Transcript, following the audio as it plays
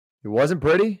It wasn't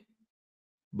pretty,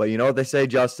 but you know what they say,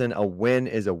 Justin? A win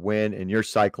is a win, and your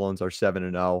Cyclones are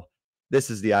 7-0. This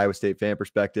is the Iowa State fan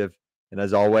perspective, and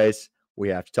as always, we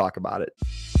have to talk about it.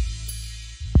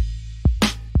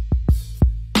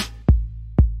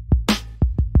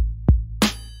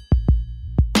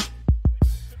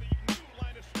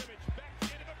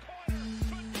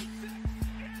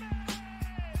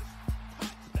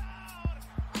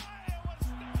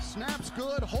 Snaps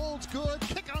good, holds good,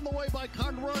 kick on the way by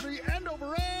Conradi, end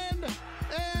over end,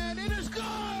 and it is good!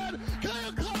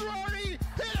 Kyle Conradi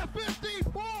hit a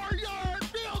 54-yard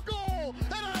field goal,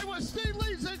 and Iowa State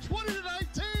leads at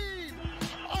 20-19!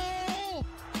 Oh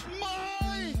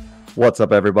my! What's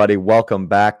up, everybody? Welcome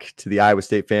back to the Iowa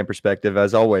State fan perspective.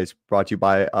 As always, brought to you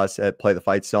by us at Play the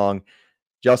Fight Song.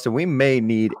 Justin, we may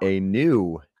need a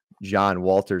new John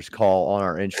Walters call on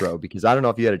our intro, because I don't know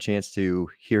if you had a chance to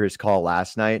hear his call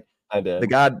last night. I did.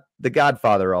 The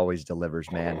Godfather always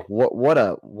delivers, man. What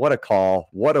a call,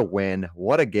 what a win,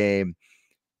 what a game.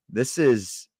 This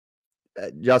is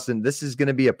Justin, this is going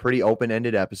to be a pretty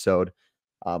open-ended episode.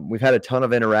 We've had a ton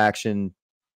of interaction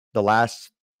the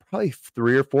last probably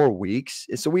 3 or 4 weeks.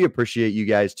 So we appreciate you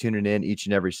guys tuning in each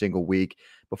and every single week.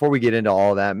 Before we get into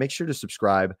all that, make sure to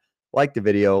subscribe, like the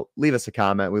video, leave us a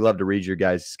comment. We love to read your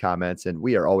guys' comments, and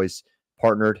we are always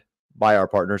partnered by our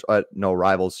partners at No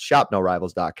Rivals,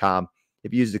 shopnorivals.com.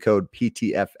 If you use the code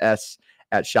PTFS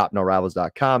at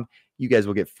shopnorivals.com, you guys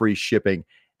will get free shipping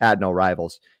at No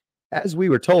Rivals. As we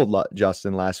were told,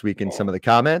 Justin, last week in some of the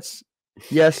comments,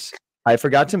 yes, I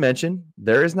forgot to mention,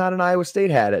 there is not an Iowa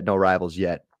State hat at No Rivals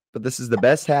yet, but this is the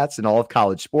best hats in all of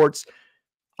college sports.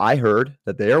 I heard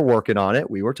that they are working on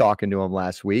it. We were talking to them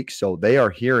last week, so they are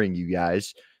hearing you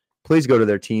guys. Please go to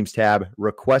their teams tab,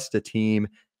 request a team.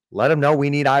 Let them know we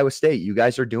need Iowa State. You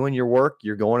guys are doing your work.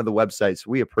 You're going to the website,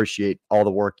 so we appreciate all the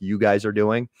work you guys are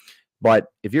doing. But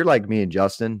if you're like me and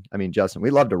Justin, Justin,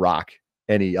 we love to rock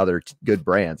any other good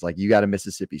brands. Like, you got a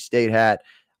Mississippi State hat.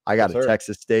 I got a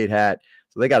Texas State hat.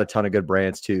 So they got a ton of good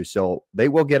brands too. So they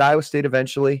will get Iowa State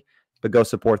eventually, but go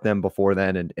support them before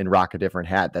then and rock a different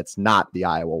hat that's not the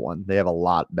Iowa one. They have a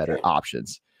lot better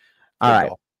options. All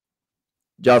right,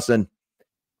 Justin.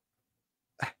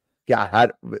 Yeah,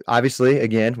 obviously,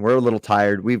 again, we're a little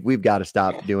tired. We've got to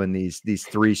stop doing these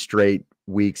 3 straight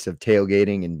weeks of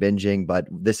tailgating and binging, but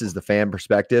this is the fan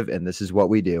perspective, and this is what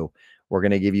we do. We're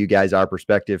going to give you guys our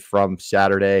perspective from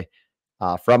Saturday,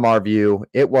 from our view.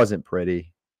 It wasn't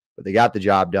pretty, but they got the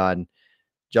job done.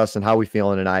 Justin, how are we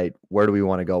feeling tonight? Where do we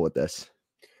want to go with this?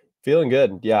 Feeling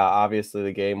good. Yeah, obviously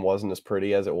the game wasn't as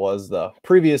pretty as it was the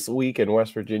previous week in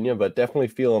West Virginia, but definitely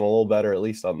feeling a little better, at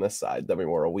least on this side, than we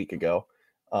were a week ago.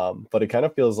 But it kind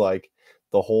of feels like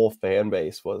the whole fan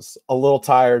base was a little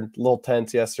tired, a little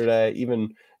tense yesterday.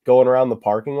 Even going around the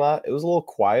parking lot, it was a little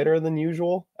quieter than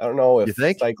usual. I don't know if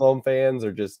Cyclone fans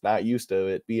are just not used to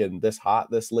it being this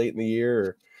hot this late in the year,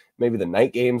 or maybe the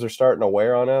night games are starting to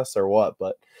wear on us or what,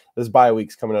 but this bye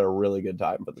week's coming at a really good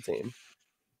time for the team.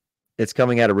 It's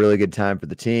coming at a really good time for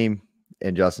the team.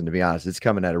 And Justin, to be honest, it's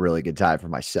coming at a really good time for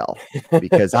myself,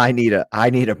 because I need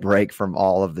a break from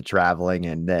all of the traveling,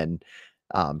 and then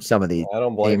some of the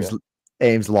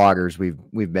Ames loggers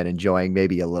we've been enjoying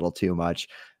maybe a little too much.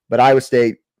 But Iowa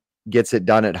State gets it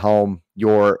done at home.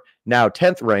 Your now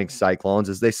 10th ranked Cyclones,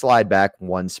 as they slide back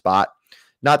 1 spot.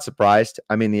 Not surprised.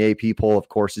 I mean, the AP poll, of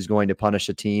course, is going to punish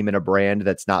a team and a brand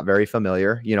that's not very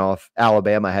familiar. You know, if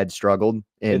Alabama had struggled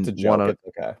in it's a joke,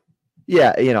 it's okay.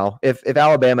 Yeah, you know, if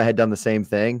Alabama had done the same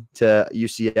thing to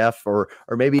UCF, or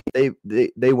maybe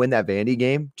they win that Vandy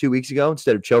game 2 weeks ago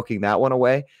instead of choking that one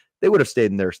away, they would have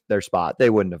stayed in their spot. They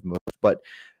wouldn't have moved. But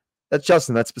that's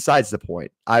Justin. That's besides the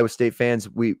point. Iowa State fans,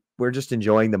 we're just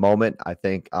enjoying the moment. I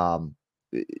think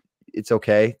it's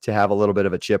okay to have a little bit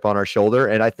of a chip on our shoulder,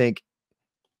 and I think,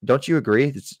 don't you agree?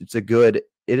 It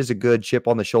is a good chip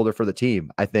on the shoulder for the team.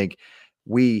 I think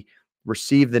we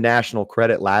received the national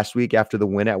credit last week after the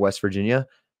win at West Virginia,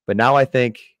 but now I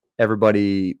think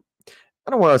everybody,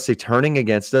 I don't want to say turning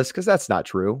against us, because that's not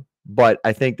true, but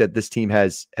I think that this team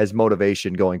has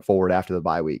motivation going forward after the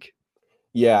bye week.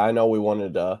 Yeah, I know we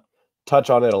wanted to touch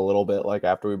on it a little bit, like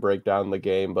after we break down the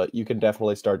game, but you can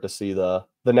definitely start to see the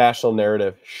national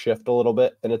narrative shift a little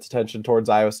bit in its attention towards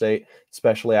Iowa State,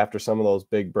 especially after some of those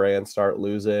big brands start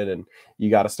losing and you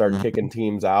got to start kicking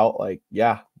teams out. Like,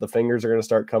 yeah, the fingers are going to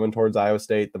start coming towards Iowa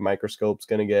State. The microscope's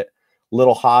going to get a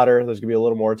little hotter. There's going to be a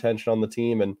little more attention on the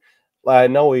team. And I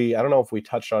don't know if we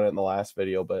touched on it in the last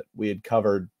video, but we had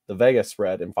covered the Vegas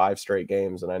spread in 5 straight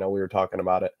games. And I know we were talking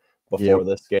about it before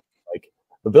this game. Like,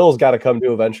 the Bills got to come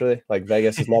to eventually. Like,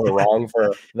 Vegas is never wrong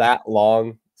for that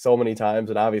long. so many times.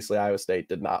 And obviously Iowa State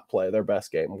did not play their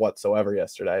best game whatsoever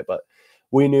yesterday, but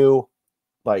we knew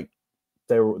like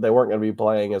they weren't going to be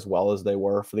playing as well as they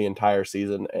were for the entire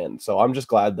season. And so I'm just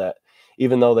glad that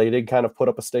even though they did kind of put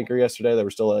up a stinker yesterday, they were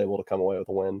still able to come away with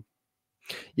a win.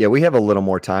 Yeah, we have a little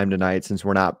more time tonight since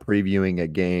we're not previewing a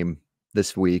game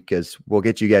this week, because we'll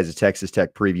get you guys a Texas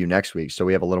Tech preview next week. So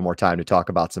we have a little more time to talk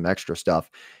about some extra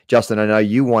stuff. Justin, I know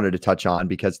you wanted to touch on,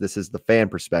 because this is the fan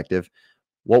perspective.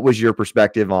 What was your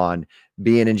perspective on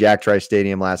being in Jack Trice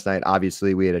Stadium last night?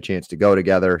 Obviously, we had a chance to go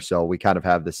together, so we kind of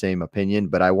have the same opinion,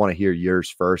 but I want to hear yours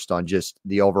first on just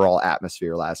the overall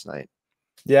atmosphere last night.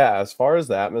 Yeah, as far as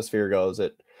the atmosphere goes,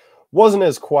 it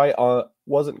wasn't quite on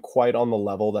the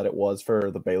level that it was for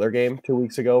the Baylor game 2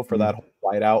 weeks ago for that whole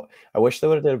whiteout. I wish they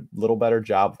would have did a little better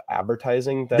job of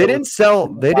advertising that. They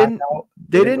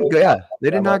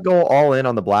did not go all in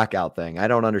on the blackout thing. I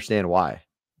don't understand why.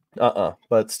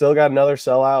 But still got another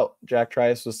sellout. Jack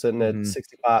Trice was sitting at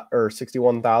 65 or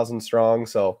 61,000 strong,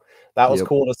 so that was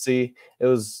cool to see.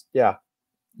 The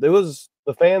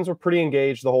fans were pretty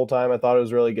engaged the whole time. I thought it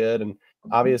was really good, and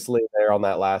obviously there on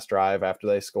that last drive after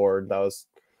they scored, that was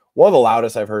one of the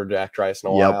loudest I've heard Jack Trice in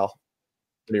a while.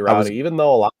 Pretty rowdy, even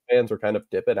though a lot of fans were kind of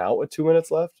dipping out with 2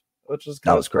 minutes left, which is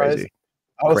kind of crazy.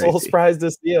 I was a little surprised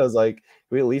to see. I was like, can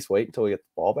we at least wait until we get the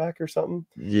ball back or something?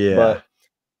 Yeah.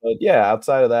 But yeah,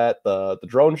 outside of that, the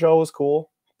drone show was cool.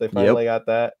 They finally got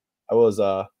that. I was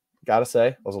gotta say,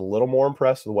 I was a little more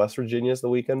impressed with West Virginia's the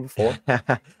weekend before.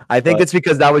 I think it's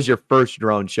because that was your first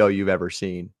drone show you've ever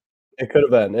seen. It could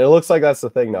have been. It looks like that's the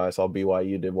thing now. I saw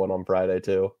BYU did one on Friday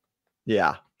too.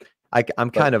 Yeah. I'm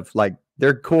kind of like,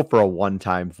 they're cool for a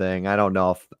one-time thing. I don't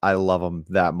know if I love them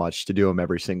that much to do them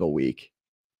every single week.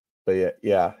 But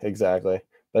yeah, exactly.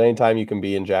 But anytime you can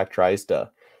be in Jack Trice to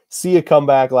see a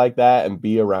comeback like that and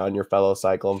be around your fellow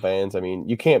Cyclone fans, I mean,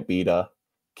 you can't beat an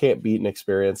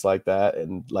experience like that.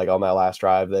 And like on that last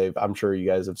drive, I'm sure you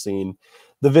guys have seen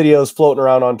the videos floating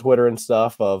around on Twitter and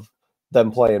stuff of them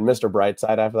playing Mr.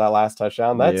 Brightside after that last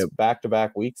touchdown. That's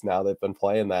back-to-back weeks now they've been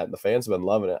playing that, and the fans have been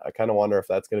loving it. I kind of wonder if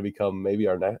that's going to become maybe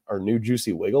our new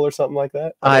Juicy Wiggle or something like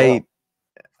that. I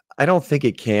don't think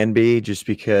it can be, just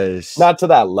because not to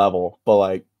that level, but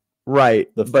like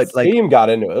the team got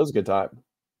into it. It was a good time.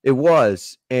 It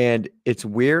was, and it's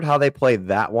weird how they played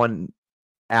that one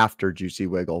after Juicy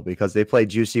Wiggle, because they played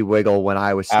Juicy Wiggle when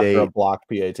Iowa State after a block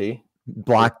PAT to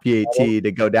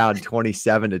go down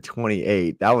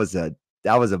 27-28. That was a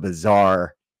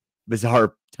bizarre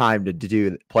time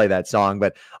to play that song.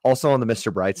 But also on the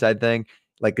Mr. Brightside thing,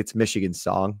 like, it's Michigan's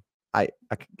song.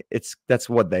 That's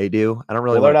what they do. I don't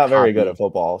really. Well, they're not very good at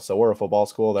football, so we're a football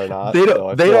school. They're not. They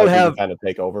don't have kind of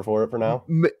take over for it for now.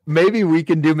 Maybe we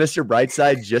can do Mr.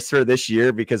 Brightside just for this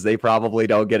year, because they probably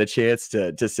don't get a chance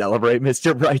to celebrate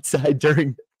Mr. Brightside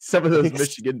during some of those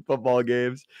Michigan football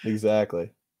games.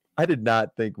 Exactly. I did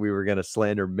not think we were going to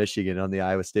slander Michigan on the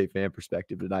Iowa State fan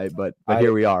perspective tonight, but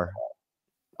here we are.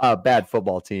 Bad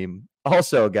football team.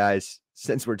 Also, guys,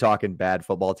 since we're talking bad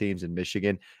football teams in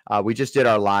Michigan, we just did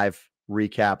our live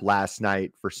recap last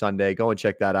night for Sunday. Go and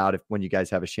check that out when you guys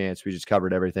have a chance. We just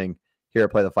covered everything here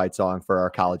at Play the Fight Song for our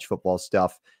college football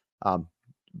stuff.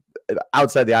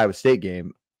 Outside the Iowa State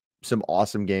game, some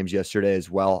awesome games yesterday as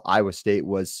well. Iowa State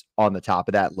was on the top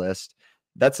of that list.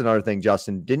 That's another thing,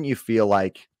 Justin. Didn't you feel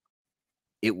like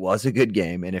it was a good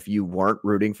game? And if you weren't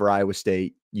rooting for Iowa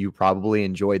State, you probably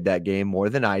enjoyed that game more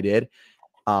than I did.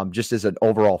 Just as an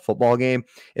overall football game,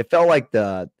 it felt like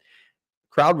the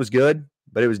crowd was good,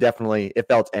 but it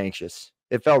felt anxious.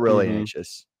 It felt really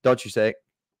anxious. Don't you say?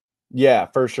 Yeah,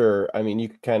 for sure. I mean, you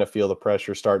could kind of feel the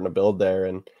pressure starting to build there.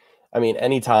 And I mean,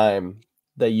 anytime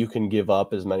that you can give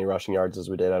up as many rushing yards as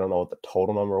we did, I don't know what the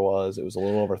total number was. It was a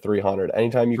little over 300.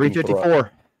 Anytime you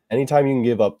 354. Anytime you can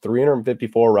give up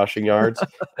 354 rushing yards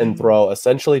and throw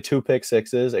essentially 2 pick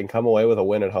sixes and come away with a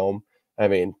win at home, I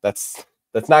mean, that's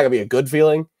not going to be a good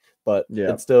feeling, but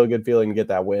it's still a good feeling to get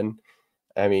that win.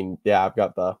 I mean, yeah, I've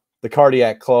got the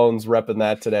cardiac clones repping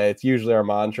that today. It's usually our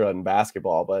mantra in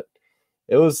basketball, but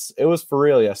it was for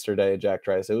real yesterday, Jack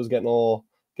Trice. It was getting a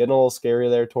little scary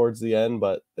there towards the end,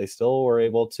 but they still were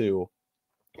able to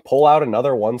pull out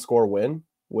another 1-score win,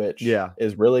 which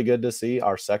is really good to see.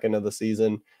 Our second of the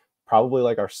season, probably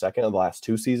like our second of the last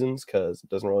 2 seasons, because it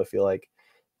doesn't really feel like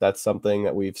that's something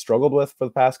that we've struggled with for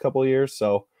the past couple of years.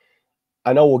 So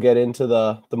I know we'll get into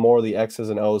the more of the X's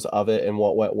and O's of it and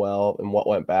what went well and what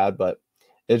went bad, but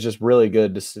it's just really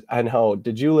good to see. I know.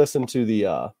 Did you listen to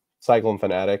the Cyclone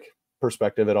Fanatic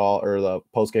perspective at all, or the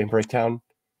post-game breakdown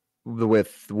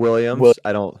With Williams?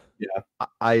 I don't. Yeah.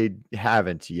 I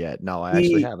haven't yet. No, I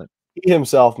actually haven't. He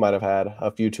himself might have had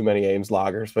a few too many Ames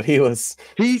lagers, but he was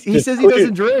He just says he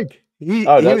doesn't drink. He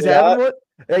does was he having not? what?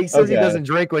 He says he Okay. doesn't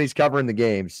drink when he's covering the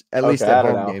games, at Okay, least at I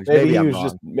don't home know. games. Maybe I'm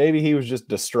wrong. Maybe he was just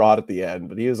distraught at the end,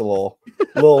 but he was a little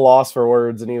lost for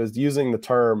words, and he was using the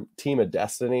term "team of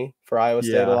destiny" for Iowa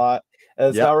State a Yeah. lot. And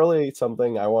it's Yep. not really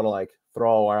something I want to like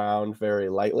throw around very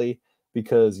lightly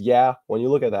because yeah, when you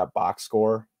look at that box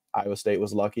score, Iowa State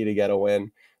was lucky to get a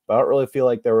win, but I don't really feel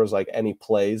like there was like any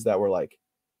plays that were like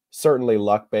certainly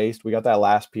luck based. We got that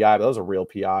last PI, but that was a real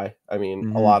PI. I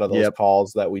mean, a lot of those Yep.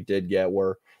 calls that we did get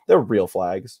they're real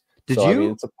flags. Did So I mean,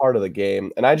 you? it's a part of the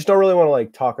game, and I just don't really want to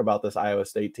like talk about this Iowa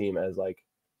State team as like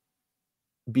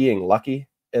being lucky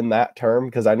in that term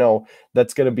because I know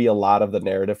that's going to be a lot of the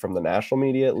narrative from the national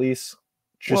media, at least,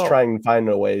 just Well, trying to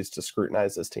find ways to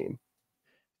scrutinize this team.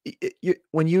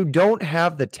 when you don't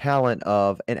have the talent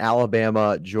of an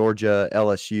Alabama, Georgia,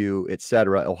 LSU,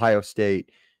 etc., Ohio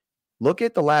State, look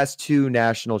at the last two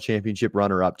national championship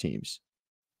runner-up teams,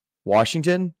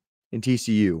 Washington and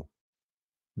TCU.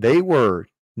 They were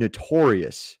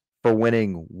notorious for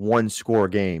winning one-score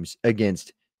games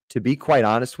against, to be quite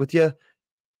honest with you,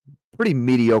 pretty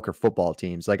mediocre football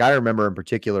teams. Like I remember in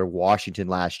particular Washington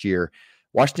last year.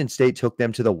 Washington State took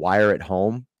them to the wire at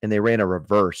home and they ran a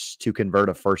reverse to convert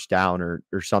a first down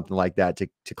or something like that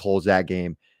to close that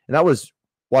game. And that was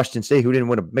Washington State, who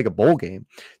didn't make a bowl game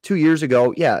 2 years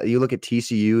ago. Yeah, you look at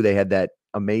TCU, they had that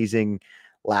amazing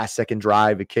last second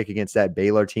drive to kick against that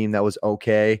Baylor team that was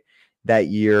okay that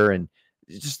year, and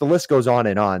just the list goes on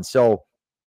and on. So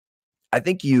I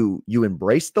think you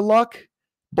embrace the luck,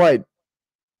 but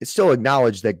it's still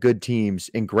acknowledge that good teams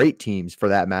and great teams, for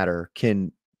that matter,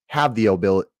 can have the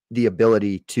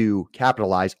ability to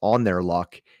capitalize on their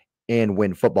luck and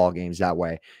win football games that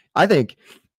way. I think,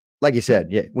 like you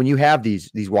said, yeah, when you have these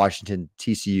Washington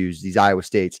TCUs, these Iowa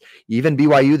States, even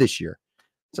BYU this year,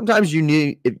 sometimes you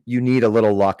need a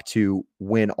little luck to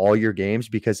win all your games,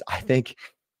 because I think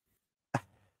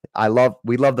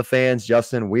we love the fans,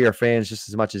 Justin. We are fans just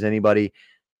as much as anybody.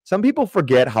 Some people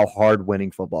forget how hard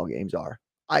winning football games are.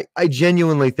 I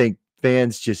genuinely think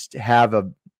fans just have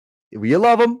we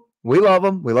love them. We love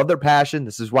them. We love their passion.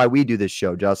 This is why we do this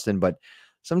show, Justin. But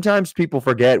sometimes people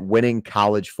forget winning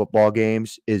college football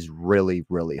games is really,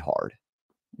 really hard.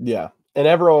 Yeah. And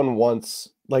everyone wants,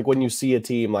 like when you see a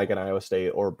team like an Iowa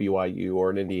State or BYU or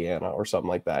an Indiana or something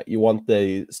like that, you want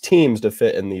these teams to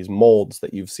fit in these molds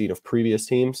that you've seen of previous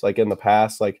teams. Like in the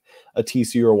past, like a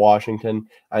TCU or Washington,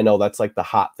 I know that's like the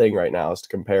hot thing right now is to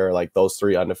compare like those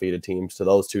three undefeated teams to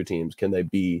those two teams. Can they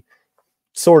be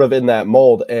sort of in that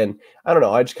mold? And I don't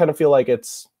know, I just kind of feel like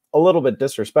it's a little bit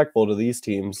disrespectful to these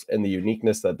teams and the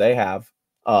uniqueness that they have.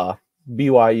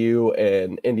 BYU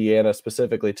and Indiana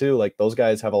specifically too, like those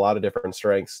guys have a lot of different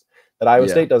strengths that Iowa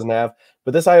State doesn't have.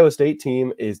 But this Iowa State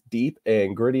team is deep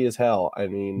and gritty as hell. I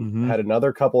mean, had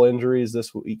another couple injuries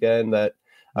this weekend that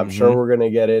I'm sure we're going to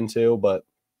get into, but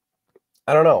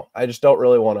I don't know. I just don't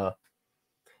really want to.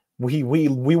 We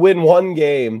win one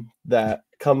game that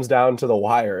comes down to the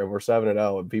wire and we're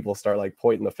 7-0 and people start like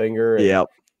pointing the finger. And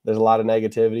there's a lot of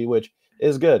negativity, which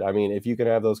is good. I mean, if you can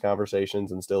have those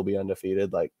conversations and still be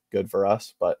undefeated, like good for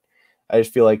us. But I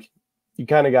just feel like you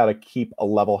kind of got to keep a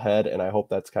level head. And I hope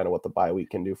that's kind of what the bye week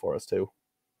can do for us too.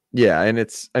 Yeah. And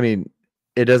it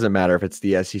doesn't matter if it's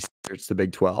the SEC or it's the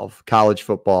Big 12. College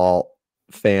football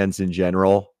fans in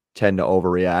general tend to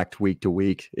overreact week to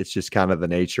week. It's just kind of the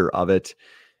nature of it.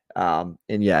 And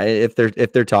yeah, if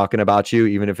they're talking about you,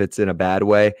 even if it's in a bad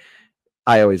way,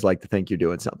 I always like to think you're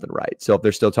doing something right. So if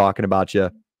they're still talking about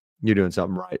you, you're doing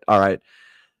something right. All right.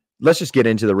 Let's just get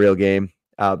into the real game.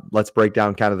 Let's break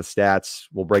down kind of the stats.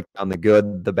 We'll break down the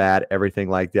good, the bad, everything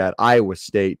like that. Iowa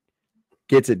State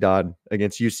gets it done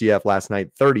against UCF last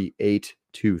night,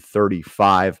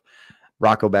 38-35.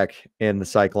 Rocco Beck and the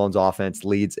Cyclones offense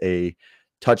leads a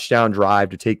touchdown drive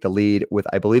to take the lead with,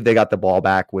 I believe they got the ball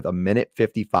back with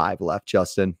 1:55 left,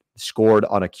 Justin. Scored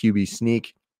on a QB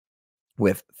sneak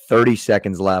with 30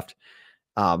 seconds left.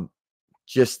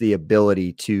 Just the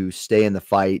ability to stay in the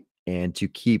fight and to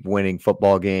keep winning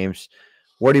football games.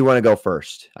 Where do you want to go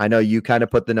first? I know you kind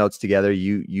of put the notes together.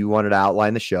 You wanted to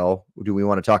outline the show. Do we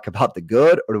want to talk about the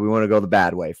good or do we want to go the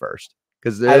bad way first?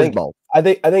 Because there's both. I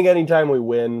think anytime we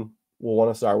win, we'll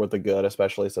want to start with the good,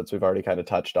 especially since we've already kind of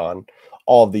touched on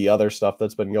all of the other stuff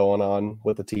that's been going on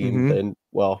with the team. And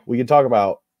well, we can talk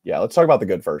about, let's talk about the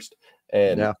good first.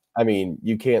 And I mean,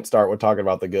 you can't start with talking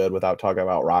about the good without talking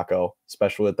about Rocco,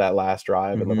 especially with that last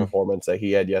drive and the performance that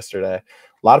he had yesterday.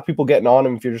 A lot of people getting on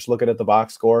him if you're just looking at the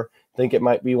box score. Think it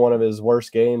might be one of his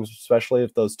worst games, especially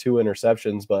if those two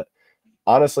interceptions. But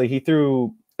honestly, he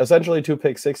threw essentially 2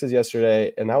 pick sixes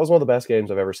yesterday, and that was one of the best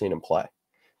games I've ever seen him play.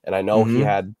 And I know he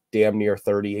had damn near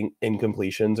 30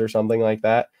 incompletions or something like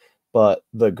that, but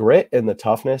the grit and the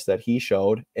toughness that he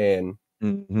showed, and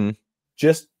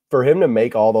just for him to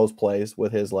make all those plays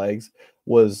with his legs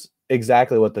was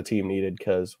exactly what the team needed,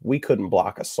 because we couldn't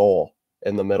block a soul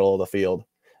in the middle of the field.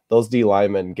 Those D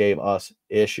linemen gave us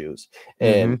issues.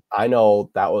 And I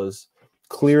know that was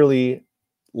clearly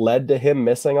led to him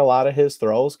missing a lot of his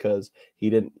throws, because he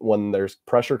didn't, when there's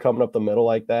pressure coming up the middle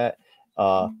like that,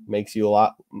 makes you a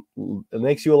lot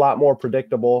more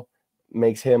predictable,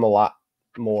 makes him a lot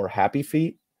more happy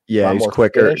feet. Yeah, he's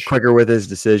quicker with his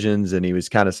decisions, and he was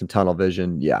kind of some tunnel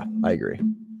vision. Yeah, I agree.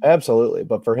 Absolutely.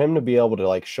 But for him to be able to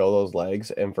like show those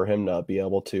legs, and for him to be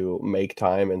able to make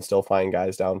time and still find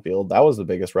guys downfield, that was the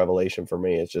biggest revelation for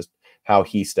me. It's just how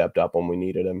he stepped up when we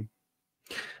needed him.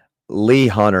 Lee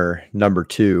Hunter, number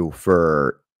 2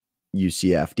 for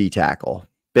UCF, D tackle.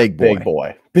 Big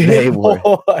boy.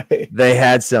 They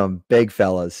had some big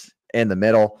fellas in the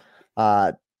middle.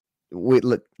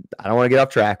 Look, I don't want to get off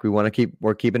track.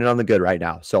 We're keeping it on the good right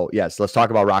now. So yes, let's talk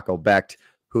about Rocco Becht,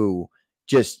 who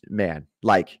just, man,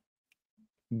 like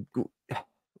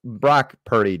Brock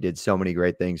Purdy did so many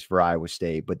great things for Iowa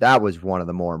State, but that was one of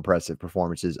the more impressive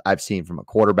performances I've seen from a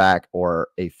quarterback or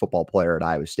a football player at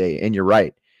Iowa State. And you're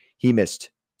right, he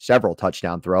missed several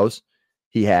touchdown throws.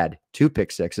 He had 2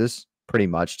 pick sixes, pretty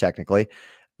much technically.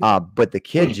 But the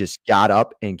kid just got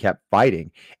up and kept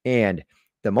fighting. And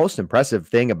the most impressive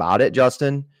thing about it,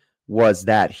 Justin, was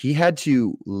that he had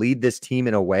to lead this team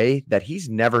in a way that he's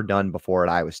never done before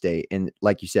at Iowa State. And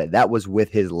like you said, that was with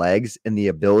his legs and the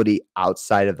ability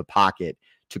outside of the pocket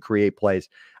to create plays.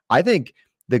 I think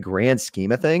the grand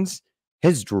scheme of things,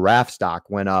 his draft stock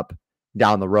went up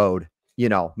down the road,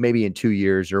 maybe in 2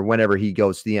 years or whenever he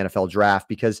goes to the NFL draft,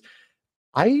 because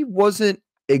I wasn't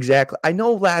exactly, I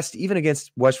know even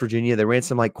against West Virginia, they ran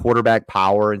some like quarterback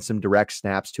power and some direct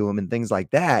snaps to him and things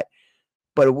like that.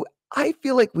 But I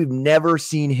feel like we've never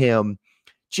seen him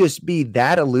just be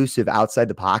that elusive outside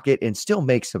the pocket and still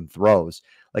make some throws.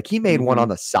 Like he made one on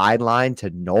the sideline to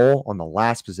Knoll on the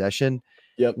last possession,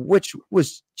 which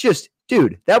was just,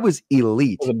 dude, that was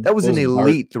elite. That was an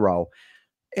elite throw.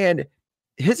 And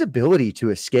his ability to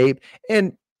escape,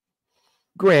 and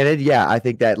granted, yeah, I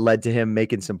think that led to him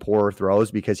making some poorer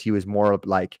throws because he was more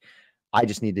like, I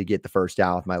just need to get the first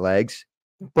down with my legs.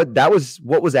 But that was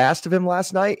what was asked of him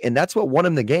last night, and that's what won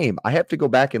him the game. I have to go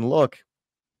back and look.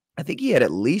 I think he had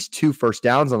at least 2 first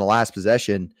downs on the last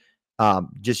possession,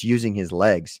 just using his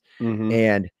legs.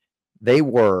 And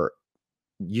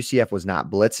UCF was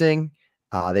not blitzing.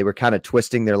 They were kind of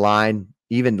twisting their line,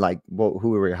 even like who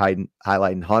we were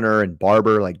highlighting, Hunter and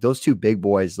Barber, like those 2 big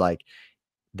boys, like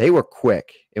they were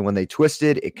quick. And when they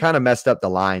twisted, it kind of messed up the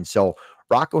line. So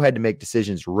Rocco had to make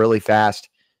decisions really fast,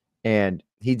 and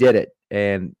he did it.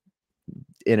 And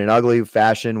in an ugly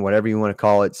fashion, whatever you want to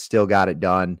call it, still got it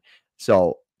done.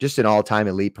 So just an all-time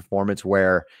elite performance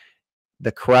where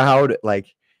the crowd,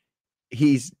 like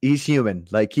he's human.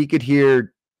 Like he could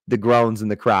hear the groans in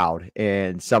the crowd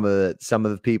and some of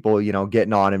the people,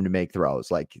 getting on him to make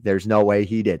throws. Like there's no way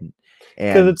he didn't.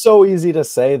 Because it's so easy to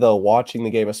say, though, watching the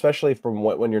game, especially from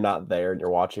when you're not there and you're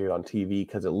watching it on TV,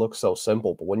 because it looks so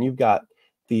simple. But when you've got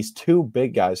these 2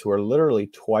 big guys who are literally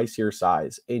twice your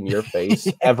size in your face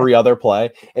every other play,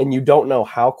 and you don't know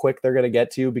how quick they're going to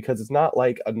get to you, because it's not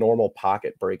like a normal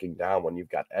pocket breaking down when you've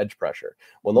got edge pressure.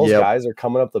 When those guys are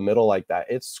coming up the middle like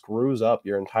that, it screws up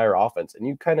your entire offense. And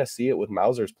you kind of see it with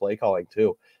Mauser's play calling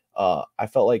too. I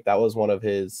felt like that was one of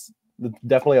his,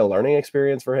 definitely a learning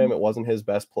experience for him. It wasn't his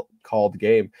best called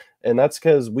game. And that's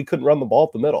because we couldn't run the ball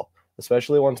up the middle.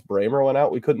 Especially once Bramer went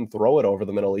out, we couldn't throw it over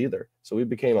the middle either. So we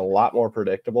became a lot more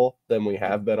predictable than we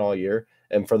have been all year.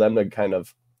 And for them to kind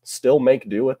of still make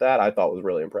do with that, I thought was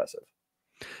really impressive.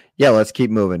 Yeah, let's keep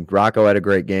moving. Rocco had a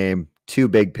great game. 2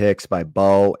 big picks by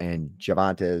Bo and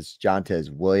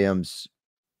Jontez Williams.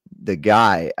 The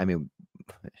guy,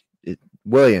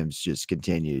 Williams just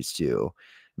continues to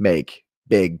make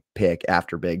big pick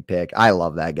after big pick. I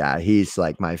love that guy. He's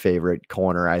like my favorite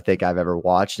corner I think I've ever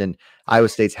watched, and Iowa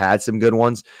State's had some good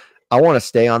ones. I want to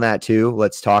stay on that too.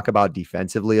 Let's talk about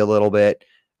defensively a little bit.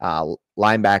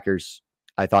 Linebackers,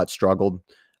 I thought, struggled.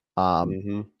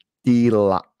 Okay,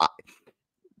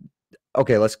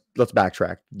 let's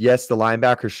backtrack. Yes, the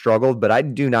linebackers struggled, but I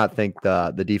do not think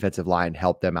the defensive line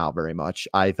helped them out very much.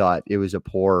 I thought it was a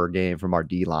poor game from our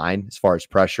D line as far as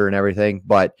pressure and everything,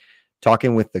 but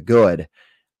talking with the good,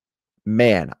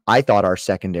 man, I thought our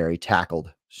secondary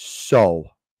tackled so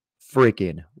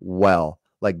freaking well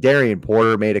Like Darian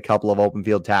Porter made a couple of open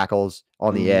field tackles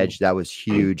on the edge. That was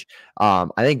huge. I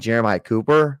think Jeremiah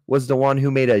Cooper was the one who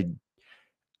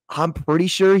I'm pretty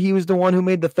sure he was the one who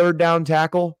made the third down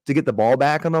tackle to get the ball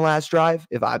back on the last drive.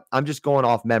 I'm just going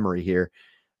off memory here.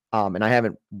 And I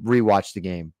haven't rewatched the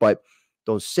game, but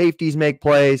those safeties make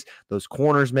plays, those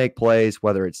corners make plays,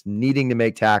 whether it's needing to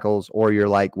make tackles or you're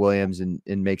like Williams and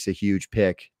makes a huge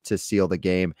pick to seal the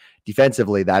game.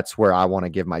 Defensively, that's where I want to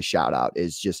give my shout out,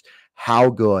 is just how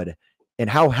good and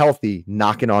how healthy,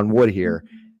 knocking on wood here,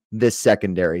 this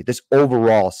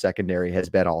overall secondary has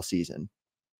been all season.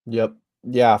 Yep.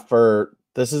 Yeah.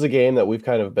 This is a game that we've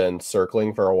kind of been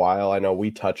circling for a while. I know we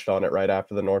touched on it right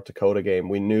after the North Dakota game.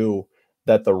 We knew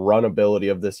that the run ability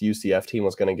of this UCF team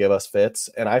was going to give us fits.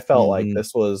 And I felt like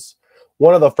this was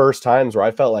one of the first times where I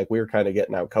felt like we were kind of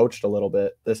getting out coached a little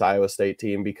bit, this Iowa State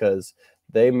team, because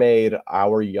they made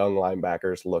our young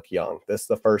linebackers look young. This is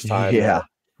the first time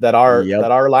that our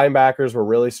linebackers were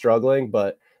really struggling,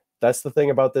 but that's the thing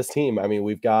about this team. I mean,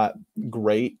 we've got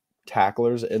great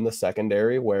tacklers in the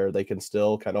secondary where they can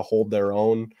still kind of hold their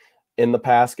own in the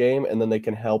pass game, and then they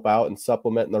can help out and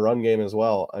supplement in the run game as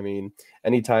well. I mean,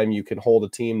 anytime you can hold a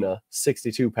team to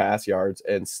 62 pass yards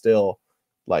and still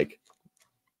like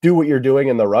do what you're doing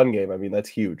in the run game, I mean, that's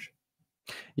huge.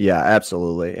 Yeah,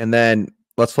 absolutely. And then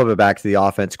let's flip it back to the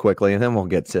offense quickly, and then we'll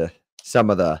get to some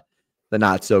of the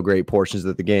not so great portions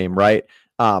of the game, right?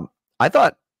 I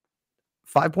thought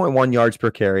 5.1 yards per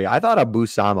carry. I thought Abu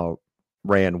Sama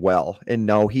ran well. And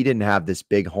no, he didn't have this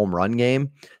big home run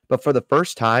game. But for the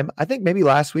first time, I think maybe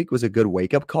last week was a good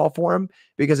wake-up call for him,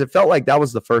 because it felt like that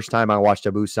was the first time I watched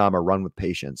Abu Sama run with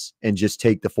patience and just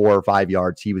take the 4 or 5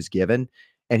 yards he was given.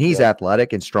 And he's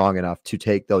athletic and strong enough to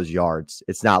take those yards.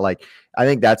 It's not like, I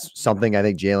think that's something I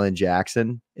think Jalen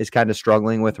Jackson is kind of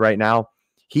struggling with right now.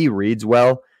 He reads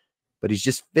well, but he's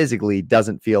just physically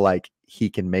doesn't feel like he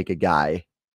can make a guy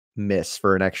miss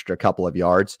for an extra couple of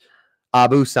yards.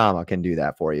 Abu Sama can do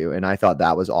that for you. And I thought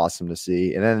that was awesome to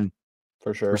see. And then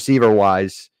for sure, receiver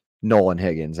wise, Nolan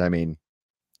Higgins. I mean,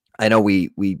 I know we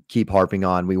keep harping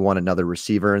on, we want another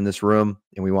receiver in this room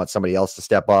and we want somebody else to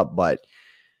step up, but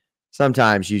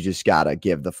sometimes you just got to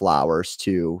give the flowers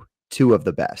to two of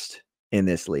the best in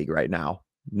this league right now.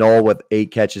 Noel with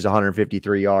 8 catches,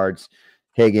 153 yards.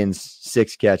 Higgins,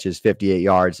 6 catches, 58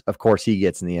 yards. Of course, he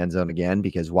gets in the end zone again,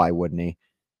 because why wouldn't he?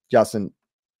 Justin,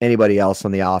 anybody else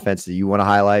on the offense that you want to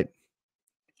highlight?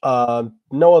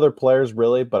 No other players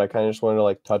really, but I kind of just wanted to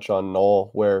like touch on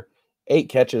Noel, where 8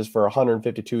 catches for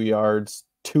 152 yards,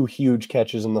 2 huge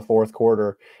catches in the fourth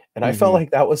quarter. And I felt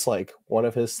like that was like one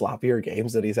of his sloppier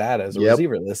games that he's had as a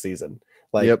receiver this season.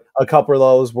 Like a couple of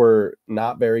those were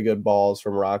not very good balls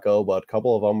from Rocco, but a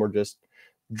couple of them were just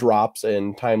drops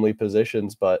in timely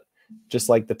positions. But just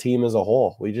like the team as a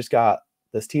whole,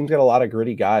 this team's got a lot of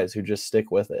gritty guys who just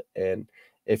stick with it. And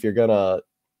if you're going to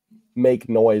make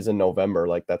noise in November,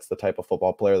 like that's the type of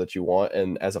football player that you want.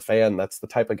 And as a fan, that's the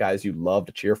type of guys you love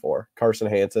to cheer for. Carson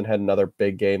Hansen had another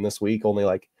big game this week, only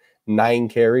like 9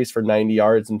 carries for 90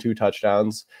 yards and 2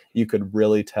 touchdowns. You could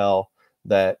really tell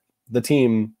that the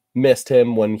team missed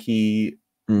him when he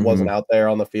wasn't out there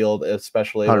on the field,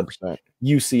 especially 100%. With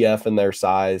UCF and their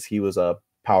size. He was a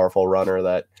powerful runner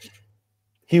that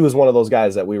he was one of those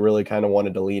guys that we really kind of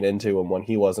wanted to lean into. And when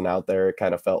he wasn't out there, it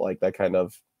kind of felt like that kind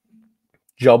of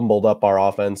jumbled up our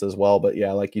offense as well. But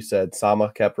yeah, like you said,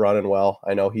 Sama kept running well.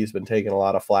 I know he's been taking a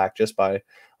lot of flack just by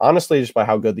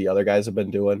how good the other guys have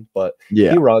been doing. But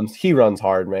he runs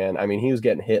hard, man. I mean, he was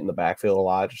getting hit in the backfield a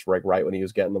lot, just right when he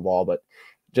was getting the ball. But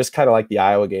just kind of like the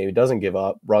Iowa game, he doesn't give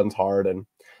up, runs hard, and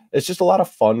it's just a lot of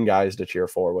fun guys to cheer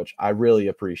for, which I really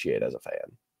appreciate as a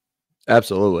fan.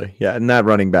 Absolutely. Yeah. And that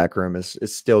running back room is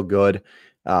still good.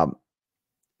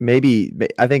 Maybe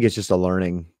I think it's just a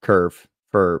learning curve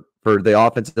for the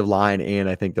offensive line, and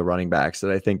I think the running backs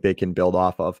that I think they can build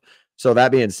off of. So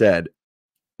that being said,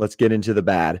 let's get into the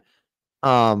bad.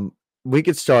 We'll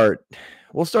start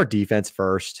defense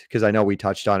first, because I know we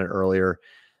touched on it earlier.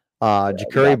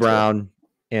 Ja'Curry Brown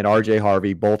and RJ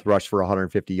Harvey both rushed for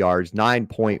 150 yards,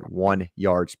 9.1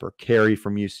 yards per carry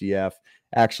from UCF.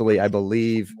 Actually, I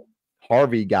believe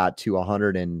Harvey got to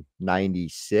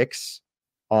 196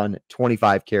 on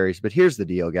 25 carries. But here's the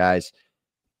deal, guys.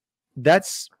 Am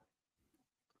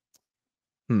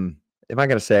I going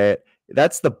to say it?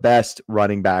 That's the best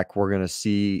running back we're going to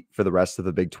see for the rest of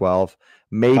the Big 12.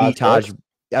 Maybe Taj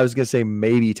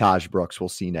Brooks we'll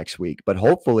see next week, but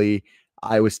hopefully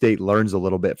Iowa State learns a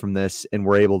little bit from this and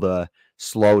we're able to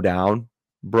slow down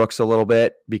Brooks a little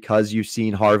bit, because you've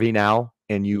seen Harvey now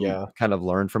and you kind of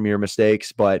learn from your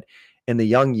mistakes. But in the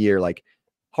young year, like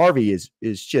Harvey is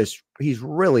just, he's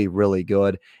really, really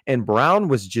good. And Brown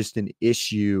was just an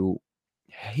issue.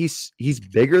 He's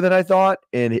bigger than I thought,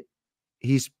 and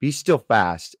he's still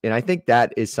fast. And I think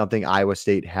that is something Iowa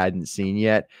State hadn't seen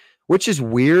yet, which is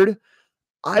weird.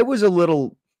 I was a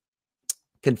little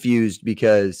confused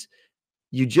because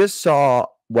you just saw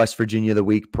West Virginia the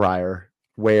week prior,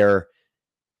 where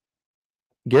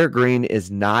Garrett Green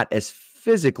is not as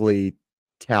physically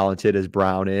talented as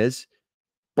Brown is,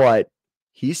 but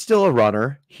he's still a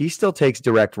runner. He still takes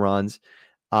direct runs.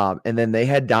 And then they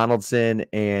had Donaldson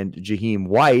and Jaheim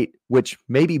White, which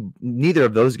maybe neither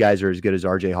of those guys are as good as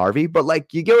RJ Harvey, but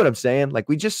like, you get what I'm saying? Like,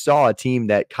 we just saw a team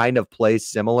that kind of plays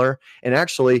similar, and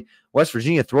actually West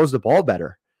Virginia throws the ball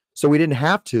better. So we didn't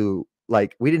have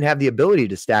the ability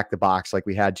to stack the box like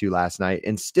we had to last night,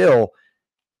 and still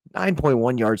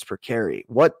 9.1 yards per carry.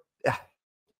 What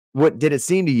did it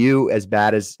seem to you as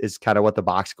bad as kind of what the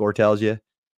box score tells you?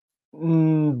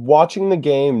 Watching the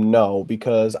game, no,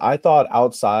 because I thought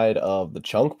outside of the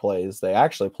chunk plays, they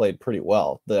actually played pretty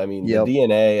well. The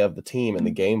DNA of the team and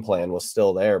the game plan was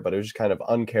still there, but it was just kind of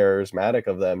uncharismatic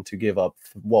of them to give up,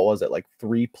 what was it, like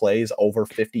 3 plays over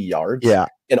 50 yards? Yeah.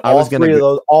 And all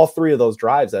three of those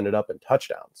drives ended up in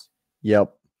touchdowns.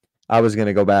 Yep. I was going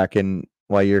to go back, and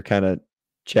while you're kind of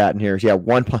chatting here,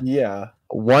 one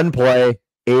play,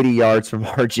 80 yards from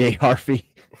RJ Harvey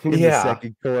in the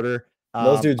second quarter.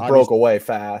 Those dudes broke away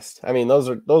fast. I mean, those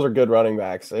are good running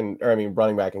backs,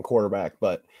 running back and quarterback.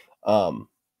 But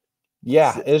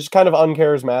it's kind of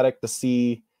uncharismatic to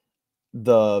see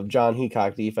the John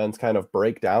Heacock defense kind of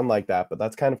break down like that. But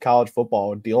that's kind of college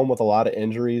football, dealing with a lot of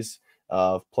injuries.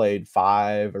 Played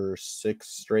 5 or 6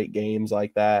 straight games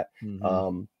like that.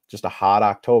 Mm-hmm. Just a hot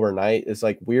October night. It's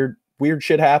like weird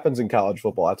shit happens in college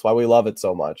football. That's why we love it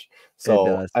so much.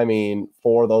 So, I mean,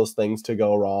 for those things to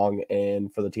go wrong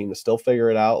and for the team to still figure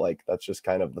it out, like, that's just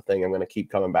kind of the thing I'm going to keep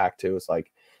coming back to. It's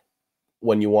like,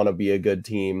 when you want to be a good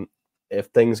team, if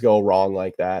things go wrong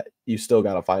like that, you still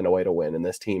got to find a way to win. And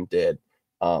this team did.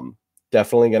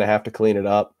 Definitely going to have to clean it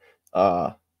up.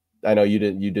 I know you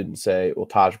didn't say, well,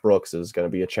 Taj Brooks is going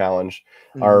to be a challenge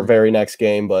our very next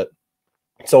game, but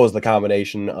so is the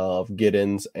combination of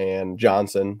Giddens and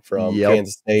Johnson from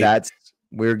Kansas State.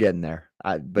 We're getting there.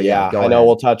 I know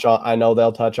they'll touch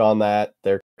on that.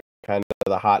 They're kind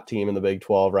of the hot team in the Big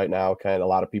 12 right now. Kind of a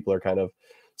lot of people are kind of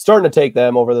starting to take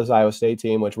them over this Iowa State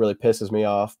team, which really pisses me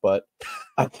off. But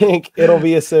I think it'll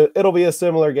be a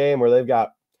similar game where they've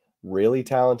got really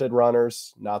talented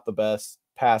runners, not the best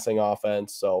passing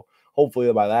offense. So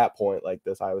hopefully by that point, like,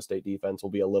 this Iowa State defense will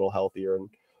be a little healthier and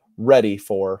ready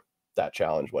for that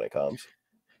challenge when it comes.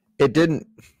 It didn't.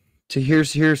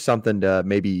 Here's something to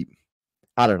maybe,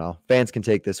 I don't know, fans can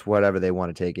take this whatever they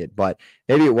want to take it, but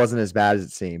maybe it wasn't as bad as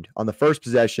it seemed. On the first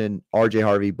possession, RJ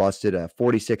Harvey busted a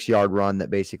 46-yard run that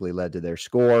basically led to their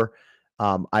score.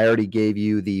 I already gave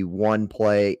you the one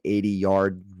play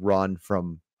 80-yard run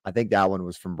from, I think that one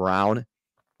was from Brown,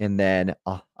 and then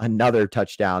another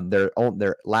touchdown. Their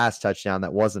last touchdown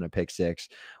that wasn't a pick six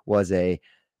was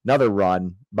another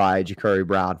run by Ja'Cory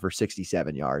Brown for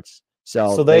 67 yards.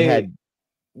 So they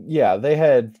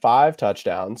had 5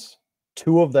 touchdowns.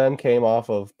 2 of them came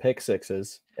off of pick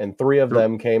sixes, and 3 of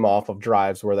them came off of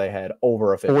drives where they had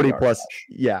over a 50 plus. Rush.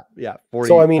 Yeah. 40.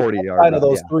 So I mean, 40 outside of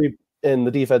those 3, and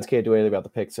the defense can't do anything about the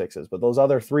pick sixes, but those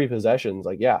other 3 possessions,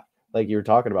 like you were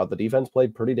talking about, the defense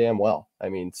played pretty damn well. I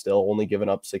mean, still only giving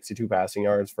up 62 passing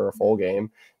yards for a full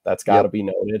game. That's got to be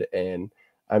noted. And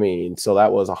I mean, so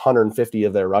that was 150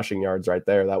 of their rushing yards right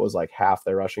there. That was like half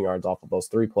their rushing yards off of those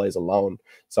 3 plays alone.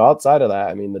 So outside of that,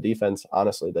 I mean, the defense,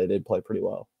 honestly, they did play pretty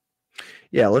well.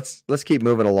 Yeah, let's keep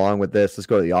moving along with this. Let's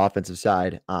go to the offensive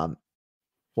side.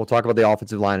 We'll talk about the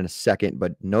offensive line in a second,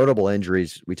 but notable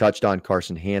injuries. We touched on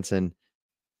Carson Hansen.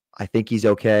 I think he's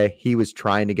okay. He was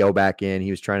trying to go back in.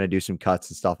 He was trying to do some cuts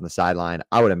and stuff on the sideline.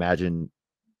 I would imagine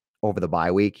over the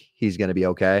bye week, he's going to be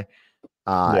okay.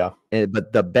 But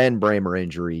the Ben Bramer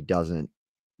injury doesn't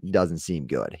seem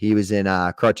good. He was in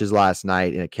crutches last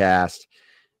night in a cast.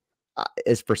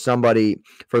 Is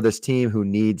for this team who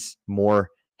needs more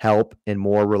help and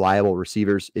more reliable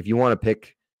receivers. If you want to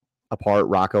pick apart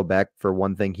Rocco Beck for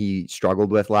one thing he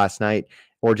struggled with last night,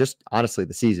 or just honestly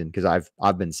the season, because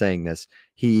I've been saying this,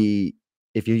 if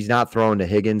he's not thrown to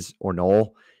Higgins or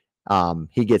Knoll,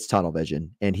 he gets tunnel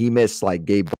vision, and he missed like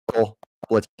Gabe Burkle a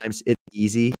couple of times. It's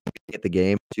easy to get the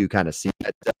game to kind of see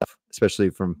that stuff,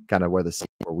 especially from kind of where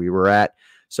we were at.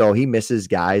 So he misses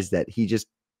guys that he just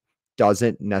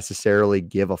doesn't necessarily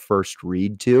give a first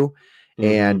read to.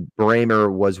 And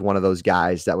Bramer was one of those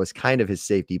guys that was kind of his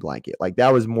safety blanket. Like,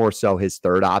 that was more so his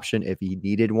third option if he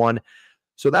needed one.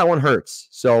 So that one hurts.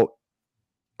 So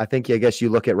I guess you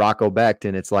look at Rocco Becht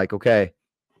and it's like, okay,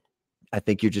 I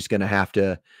think you're just going to have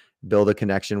to build a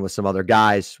connection with some other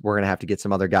guys. We're going to have to get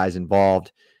some other guys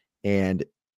involved, and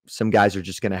some guys are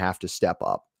just going to have to step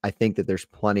up. I think that there's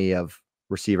plenty of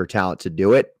receiver talent to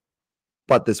do it,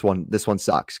 but this one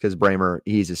sucks because Bramer,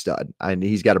 he's a stud and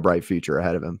he's got a bright future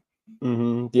ahead of him.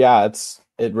 Yeah,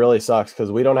 it really sucks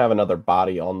because we don't have another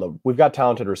body we've got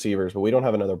talented receivers, but we don't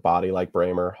have another body like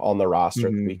Bramer on the roster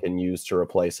that we can use to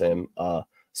replace him,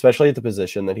 especially at the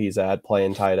position that he's at,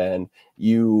 playing tight end.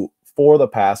 For the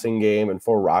passing game and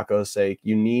for Rocco's sake,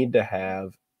 you need to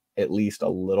have at least a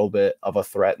little bit of a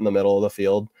threat in the middle of the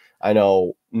field. I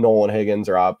know Nolan Higgins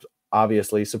are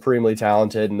obviously supremely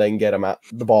talented and they can get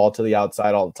the ball to the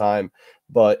outside all the time.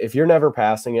 But if you're never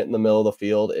passing it in the middle of the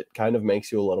field, it kind of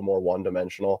makes you a little more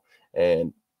one-dimensional.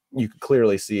 And you can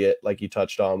clearly see it, like you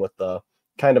touched on, with the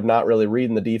kind of not really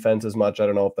reading the defense as much. I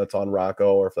don't know if that's on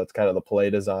Rocco or if that's kind of the play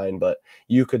design, but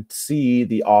you could see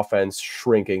the offense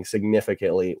shrinking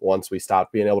significantly once we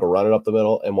stopped being able to run it up the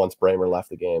middle and once Bramer left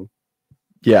the game.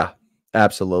 Yeah,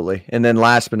 absolutely. And then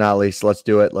last but not least, let's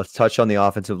do it. Let's touch on the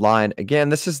offensive line. Again,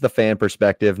 this is the fan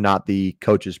perspective, not the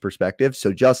coach's perspective.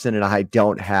 So Justin and I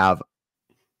don't have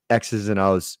X's and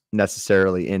O's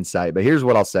necessarily insight, but here's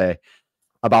what I'll say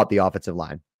about the offensive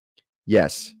line.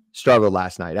 Yes, struggled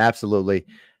last night. Absolutely.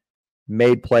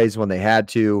 Made plays when they had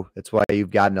to. That's why you've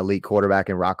got an elite quarterback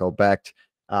in Rocco Becht.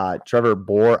 Trevor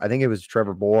Bohr, I think it was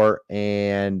Trevor Bohr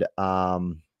and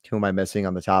who am I missing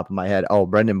on the top of my head? Oh,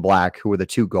 Brendan Black, who were the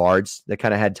two guards that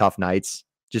kind of had tough nights,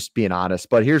 just being honest.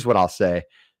 But here's what I'll say.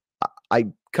 I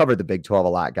covered the Big 12 a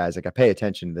lot, guys. Like, I pay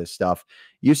attention to this stuff.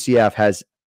 UCF has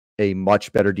a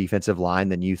much better defensive line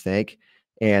than you think.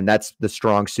 And that's the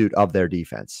strong suit of their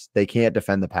defense. They can't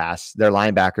defend the pass. Their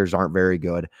linebackers aren't very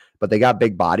good, but they got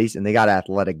big bodies and they got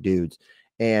athletic dudes.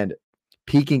 And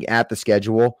peeking at the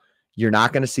schedule, you're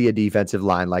not going to see a defensive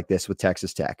line like this with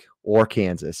Texas Tech or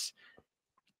Kansas.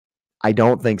 I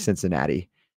don't think Cincinnati.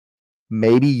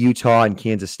 Maybe Utah and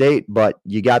Kansas State, but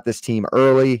you got this team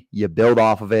early. You build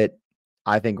off of it.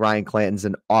 I think Ryan Clanton's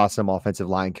an awesome offensive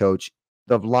line coach.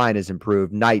 The line has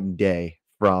improved night and day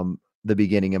from the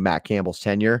beginning of Matt Campbell's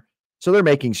tenure. So they're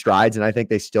making strides, and I think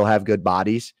they still have good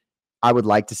bodies. I would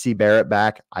like to see Barrett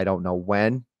back. I don't know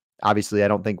when. Obviously, I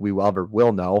don't think we ever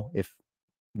will know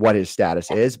what his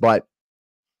status is, but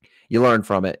you learn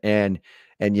from it and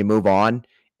you move on.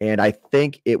 And I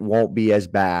think it won't be as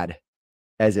bad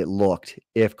as it looked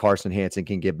if Carson Hansen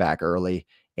can get back early.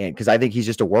 And because I think he's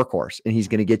just a workhorse and he's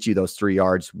going to get you those 3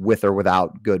 yards with or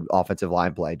without good offensive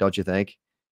line play. Don't you think?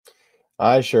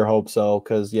 I sure hope so,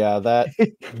 because that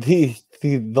the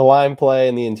line play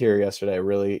in the interior yesterday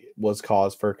really was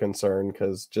cause for concern,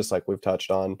 because just like we've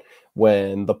touched on,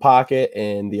 when the pocket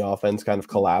and the offense kind of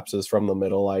collapses from the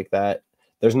middle like that,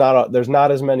 there's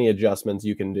not as many adjustments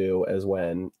you can do as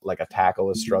when like a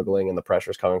tackle is struggling and the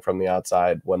pressure's coming from the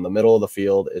outside. When the middle of the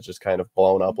field is just kind of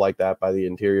blown up like that by the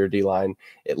interior D-line,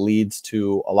 it leads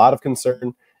to a lot of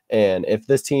concern. And if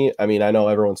this team, I mean, I know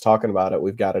everyone's talking about it.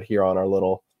 We've got it here on our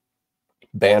little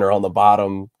banner on the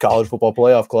bottom, college football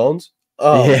playoff clones.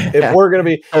 If we're gonna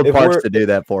be parts to do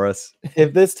that for us,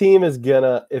 if this team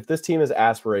has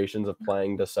aspirations of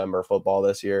playing December football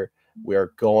this year, we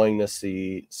are going to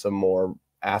see some more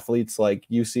athletes like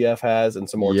UCF has and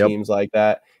some more teams like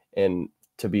that. And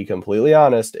to be completely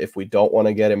honest, if we don't want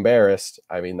to get embarrassed,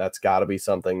 I mean, that's got to be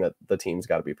something that the team's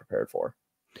got to be prepared for.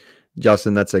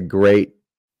 Justin, that's a great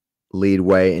lead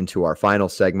way into our final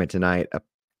segment tonight.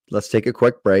 Let's take a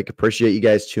quick break. Appreciate you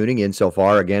guys tuning in so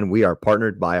far. Again, we are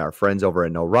partnered by our friends over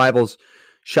at No Rivals.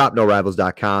 Shop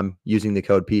norivals.com. Using the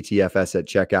code PTFS at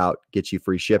checkout gets you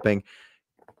free shipping.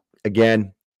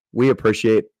 Again, we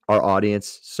appreciate our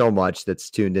audience so much that's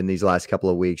tuned in these last couple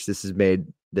of weeks. This has made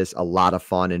this a lot of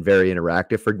fun and very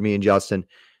interactive for me and Justin.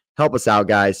 Help us out,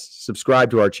 guys.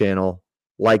 Subscribe to our channel.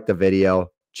 Like the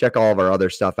video. Check all of our other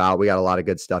stuff out. We got a lot of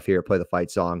good stuff here. Play the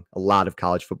Fight Song. A lot of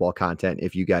college football content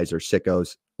if you guys are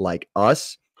sickos like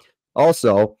us.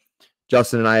 Also,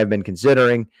 Justin and I have been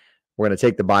considering, we're going to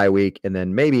take the bye week, and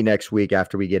then maybe next week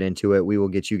after we get into it, we will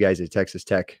get you guys a Texas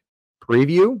Tech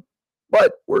preview.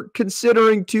 But we're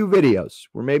considering 2 videos.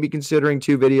 We're maybe considering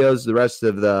 2 videos the rest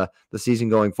of the season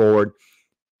going forward.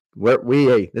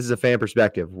 This is a fan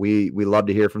perspective. We love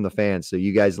to hear from the fans. So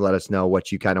you guys let us know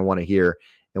what you kind of want to hear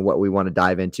and what we want to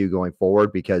dive into going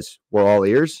forward, because we're all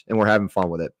ears and we're having fun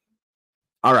with it.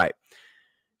 All right,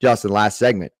 Justin, last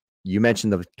segment. You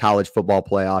mentioned the college football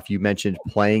playoff. You mentioned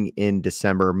playing in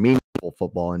December, meaningful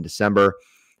football in December.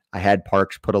 I had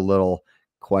Parks put a little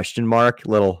question mark,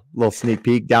 little sneak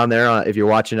peek down there. If you're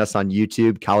watching us on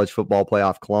YouTube, college football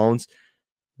playoff clones.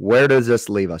 Where does this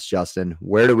leave us, Justin?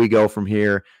 Where do we go from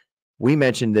here? We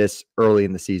mentioned this early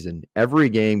in the season. Every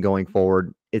game going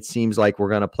forward, it seems like we're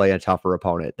going to play a tougher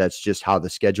opponent. That's just how the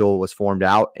schedule was formed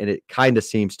out, and it kind of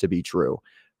seems to be true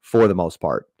for the most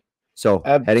part. So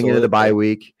heading into the bye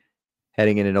week,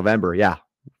 heading into November, yeah,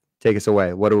 take us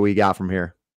away. What do we got from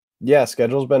here? Yeah,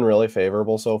 schedule's been really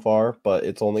favorable so far, but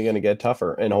it's only going to get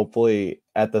tougher. And hopefully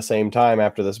at the same time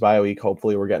after this bye week,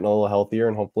 hopefully we're getting a little healthier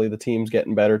and hopefully the team's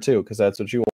getting better too, because that's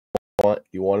what you want.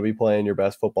 You want to be playing your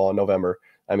best football in November.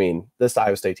 I mean, this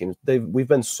Iowa State team, we've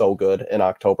been so good in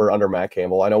October under Matt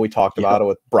Campbell. I know we talked about it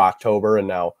with Brocktober and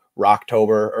now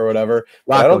Rocktober or whatever.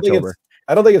 But I don't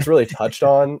think it's really touched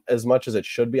on as much as it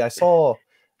should be. I saw,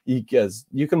 because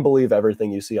you can believe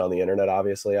everything you see on the internet,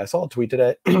 obviously. I saw a tweet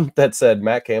today that said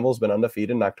Matt Campbell's been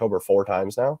undefeated in October 4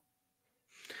 times now.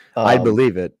 I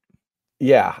believe it.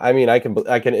 Yeah, I mean, I can.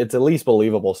 It's at least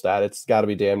believable stat. It's got to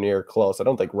be damn near close. I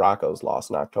don't think Rocco's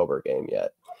lost an October game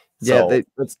yet. Yeah,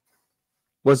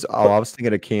 I was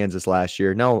thinking of Kansas last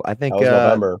year. No, I think that was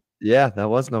November. Yeah, that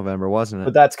was November, wasn't it?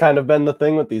 But that's kind of been the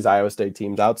thing with these Iowa State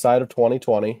teams outside of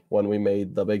 2020 when we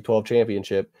made the Big 12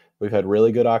 championship. We've had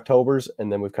really good Octobers,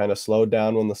 and then we've kind of slowed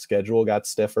down when the schedule got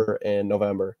stiffer in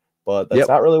November. But that's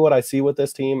not really what I see with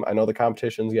this team. I know the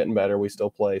competition's getting better. We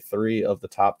still play 3 of the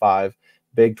top 5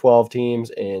 Big 12 teams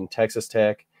in Texas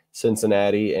Tech,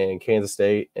 Cincinnati, and Kansas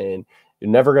State. And you're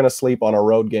never going to sleep on a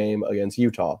road game against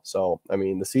Utah. So, I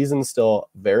mean, the season's still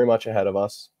very much ahead of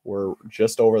us. We're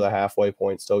just over the halfway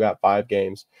point, still got 5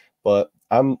 games. But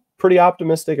I'm pretty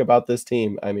optimistic about this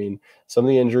team. I mean, some of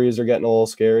the injuries are getting a little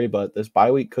scary, but this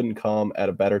bye week couldn't come at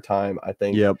a better time. I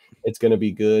think it's going to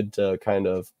be good to kind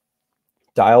of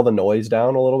dial the noise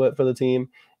down a little bit for the team,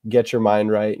 get your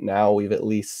mind right. Now we've at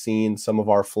least seen some of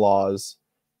our flaws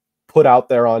put out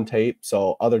there on tape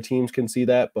so other teams can see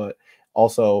that, but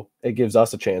also it gives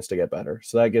us a chance to get better.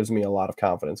 So that gives me a lot of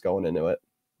confidence going into it.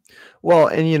 Well,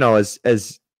 and you know,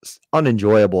 as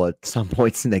unenjoyable at some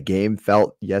points in the game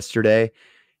felt yesterday,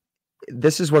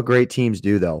 this is what great teams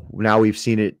do though. Now we've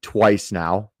seen it twice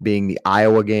now, being the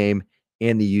Iowa game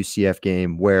and the UCF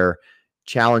game, where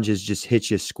challenges just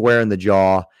hit you square in the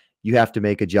jaw. You have to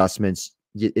make adjustments.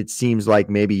 It seems like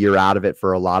maybe you're out of it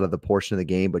for a lot of the portion of the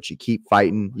game, but you keep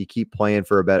fighting, you keep playing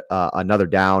for another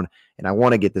down. And I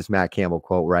want to get this Matt Campbell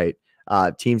quote right.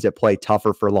 Teams that play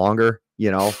tougher for longer,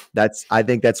 you know, I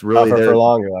think that's really tougher for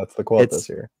longer. That's the quote this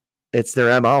year. It's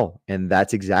their MO. And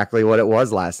that's exactly what it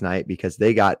was last night, because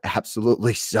they got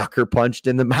absolutely sucker punched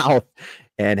in the mouth.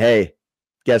 And hey,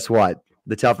 guess what?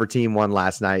 The tougher team won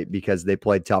last night because they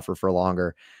played tougher for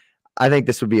longer. I think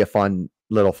this would be a fun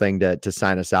little thing to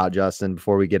sign us out, Justin,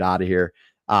 before we get out of here.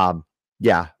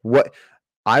 What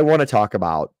I want to talk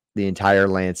about the entire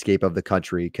landscape of the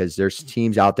country, because there's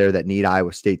teams out there that need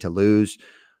Iowa State to lose.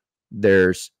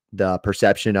 There's the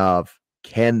perception of,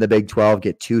 can the Big 12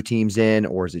 get 2 teams in,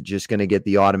 or is it just going to get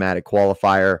the automatic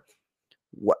qualifier?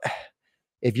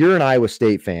 If you're an Iowa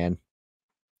State fan,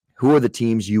 who are the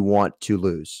teams you want to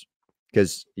lose?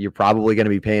 Because you're probably going to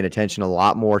be paying attention a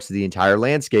lot more to the entire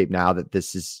landscape now that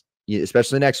this is,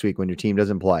 especially next week when your team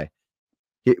doesn't play.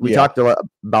 We talked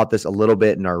about this a little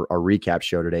bit in our recap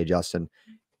show today, Justin.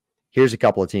 Here's a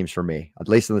couple of teams for me, at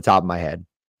least on the top of my head.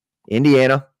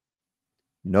 Indiana,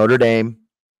 Notre Dame,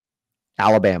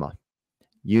 Alabama.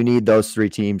 You need those 3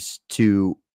 teams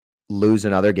to lose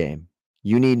another game.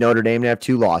 You need Notre Dame to have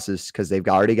 2 losses because they've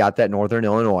already got that Northern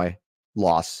Illinois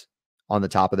loss on the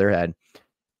top of their head.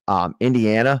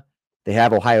 Indiana, they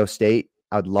have Ohio State.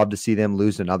 I'd love to see them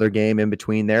lose another game in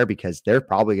between there, because they're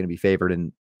probably going to be favored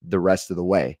in the rest of the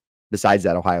way besides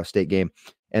that Ohio State game.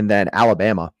 And then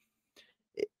Alabama,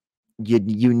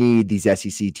 you need these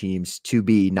SEC teams to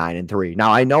be 9-3.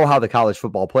 Now, I know how the college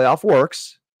football playoff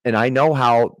works, and I know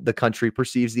how the country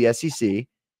perceives the SEC.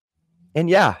 And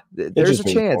yeah, there's a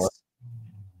chance.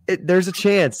 There's a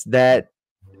chance that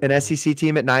an SEC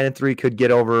team at 9-3 could get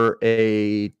over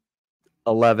a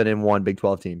 11-1 Big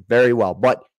 12 team very well,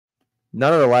 but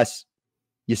nonetheless,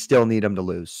 you still need them to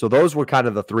lose. So those were kind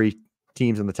of the 3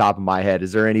 teams on the top of my head.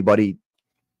 Is there anybody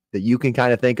that you can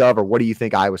kind of think of, or what do you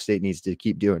think Iowa State needs to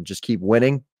keep doing? Just keep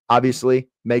winning, obviously,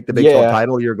 make the Big 12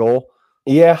 title your goal.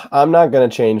 Yeah, I'm not going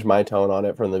to change my tone on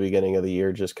it from the beginning of the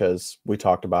year just because we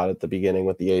talked about it at the beginning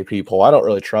with the AP poll. I don't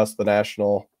really trust the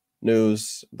national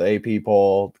news, the AP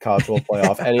poll, college football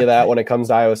playoff, any of that when it comes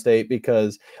to Iowa State,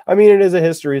 because, I mean, it is a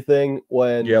history thing.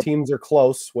 When teams are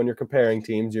close, when you're comparing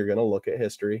teams, you're going to look at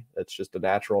history. It's just a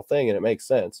natural thing, and it makes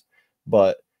sense.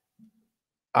 But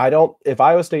if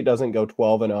Iowa State doesn't go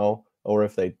 12-0, or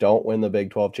if they don't win the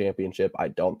Big 12 championship, I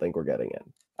don't think we're getting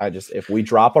in. If we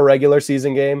drop a regular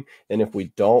season game and if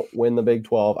we don't win the Big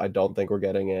 12, I don't think we're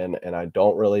getting in. And I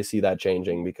don't really see that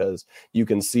changing because you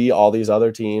can see all these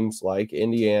other teams like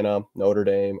Indiana, Notre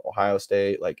Dame, Ohio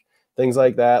State, like things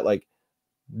like that. Like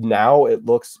now it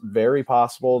looks very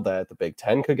possible that the Big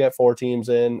 10 could get 4 teams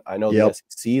in. I know the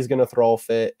SEC is going to throw a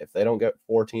fit if they don't get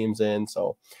 4 teams in.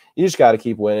 So you just got to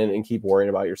keep winning and keep worrying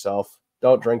about yourself.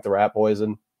 Don't drink the rat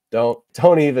poison. Don't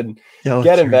even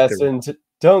get invested into.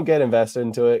 Don't get invested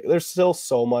into it. There's still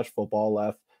so much football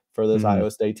left for this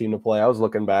Iowa State team to play. I was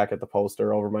looking back at the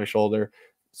poster over my shoulder.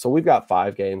 So we've got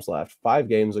 5 games left. 5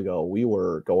 games ago, we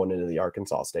were going into the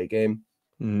Arkansas State game.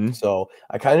 So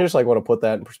I kind of just like want to put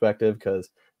that in perspective because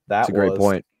that was a great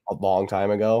point a long time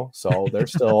ago. So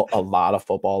there's still a lot of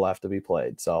football left to be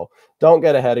played. So don't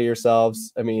get ahead of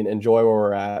yourselves. I mean, enjoy where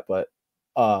we're at, but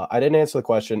I didn't answer the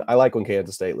question. I like when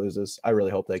Kansas State loses. I really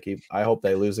hope I hope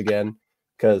they lose again.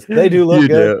 Because they do look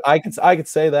good. I could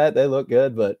say that they look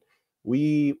good, but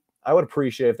I would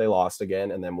appreciate if they lost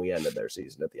again and then we ended their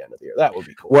season at the end of the year. That would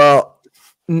be cool.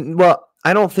 Well,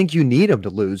 I don't think you need them to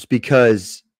lose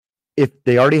because if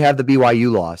they already have the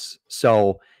BYU loss,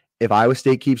 so if Iowa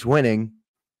State keeps winning,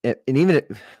 and even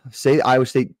say Iowa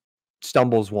State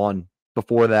stumbles one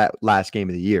before that last game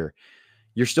of the year,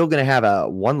 you're still going to have a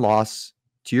 1 loss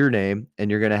to your name,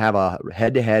 and you're going to have a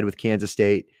head-to-head with Kansas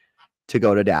State to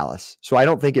go to Dallas. So I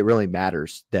don't think it really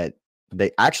matters that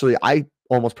I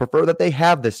almost prefer that they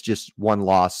have this just 1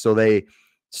 loss so they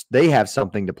have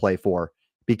something to play for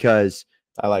because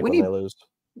I like when they lose.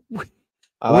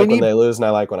 I like when they lose and I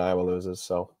like when Iowa loses.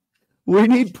 So we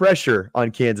need pressure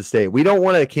on Kansas State. We don't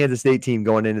want a Kansas State team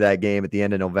going into that game at the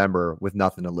end of November with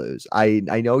nothing to lose. I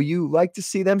know you like to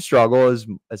see them struggle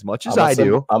as much as I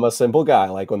do. I'm a simple guy. I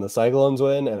like when the Cyclones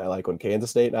win and I like when Kansas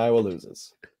State and Iowa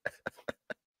loses.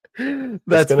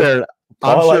 That's fair.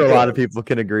 I'm sure a lot of people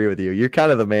can agree with you. You're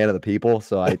kind of the man of the people,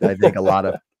 so I think a lot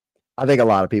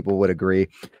of people would agree.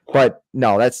 But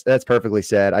no, that's perfectly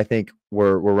said. I think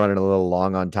we're running a little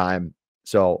long on time,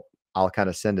 so I'll kind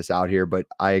of send us out here. But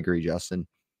I agree, Justin.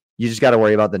 You just got to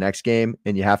worry about the next game,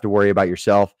 and you have to worry about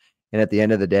yourself. And at the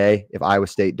end of the day, if Iowa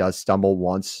State does stumble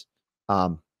once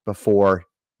before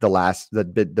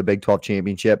the Big 12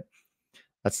 championship,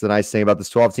 that's the nice thing about this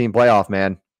 12-team playoff,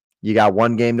 man. You got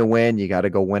 1 game to win. You got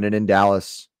to go win it in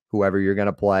Dallas. Whoever you're going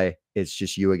to play, it's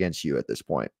just you against you at this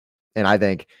point. And I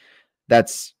think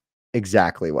that's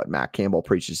exactly what Matt Campbell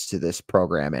preaches to this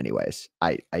program anyways.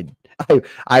 I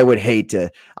would hate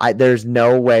to. There's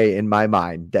no way in my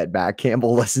mind that Matt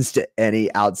Campbell listens to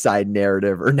any outside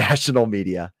narrative or national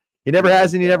media. He never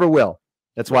has and he never will.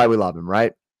 That's why we love him,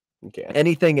 right? Okay.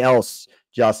 Anything else,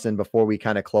 Justin, before we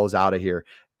kind of close out of here?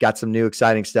 Got some new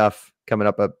exciting stuff coming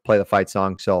up at Play the Fight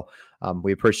song. So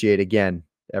we appreciate, again,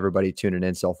 everybody tuning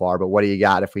in so far. But what do you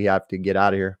got if we have to get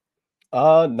out of here?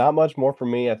 Not much more from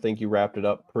me. I think you wrapped it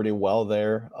up pretty well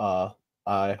there.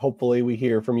 Hopefully we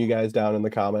hear from you guys down in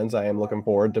the comments. I am looking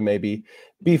forward to maybe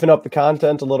beefing up the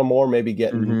content a little more, maybe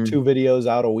getting 2 videos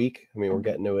out a week. I mean, we're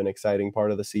getting to an exciting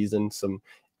part of the season.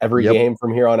 Every game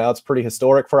from here on out is pretty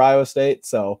historic for Iowa State.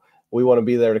 So we want to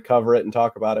be there to cover it and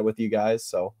talk about it with you guys.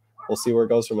 So we'll see where it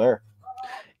goes from there.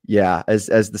 Yeah, as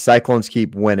the Cyclones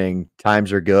keep winning,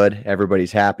 times are good.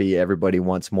 Everybody's happy. Everybody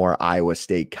wants more Iowa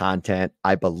State content.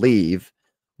 I believe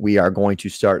we are going to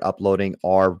start uploading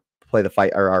our Play the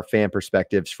Fight or our fan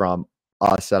perspectives from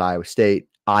us at Iowa State,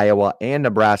 Iowa, and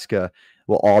Nebraska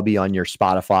will all be on your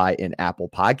Spotify and Apple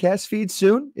podcast feed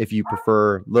soon if you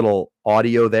prefer little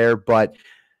audio there. But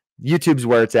YouTube's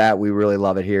where it's at. We really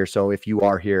love it here. So if you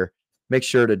are here, make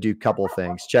sure to do a couple of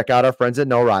things. Check out our friends at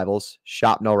No Rivals,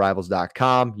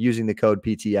 shopnorivals.com, using the code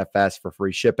PTFS for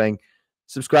free shipping.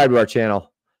 Subscribe to our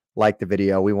channel, like the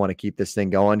video. We want to keep this thing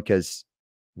going because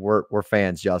we're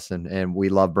fans, Justin, and we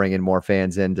love bringing more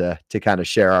fans in to kind of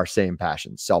share our same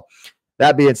passions. So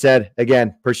that being said,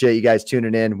 again, appreciate you guys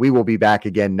tuning in. We will be back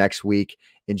again next week.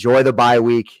 Enjoy the bye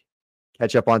week.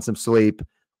 Catch up on some sleep.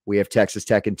 We have Texas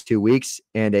Tech in 2 weeks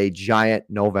and a giant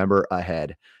November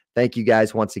ahead. Thank you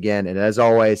guys once again. And as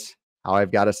always, how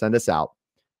I've got to send us out,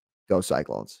 go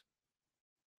Cyclones.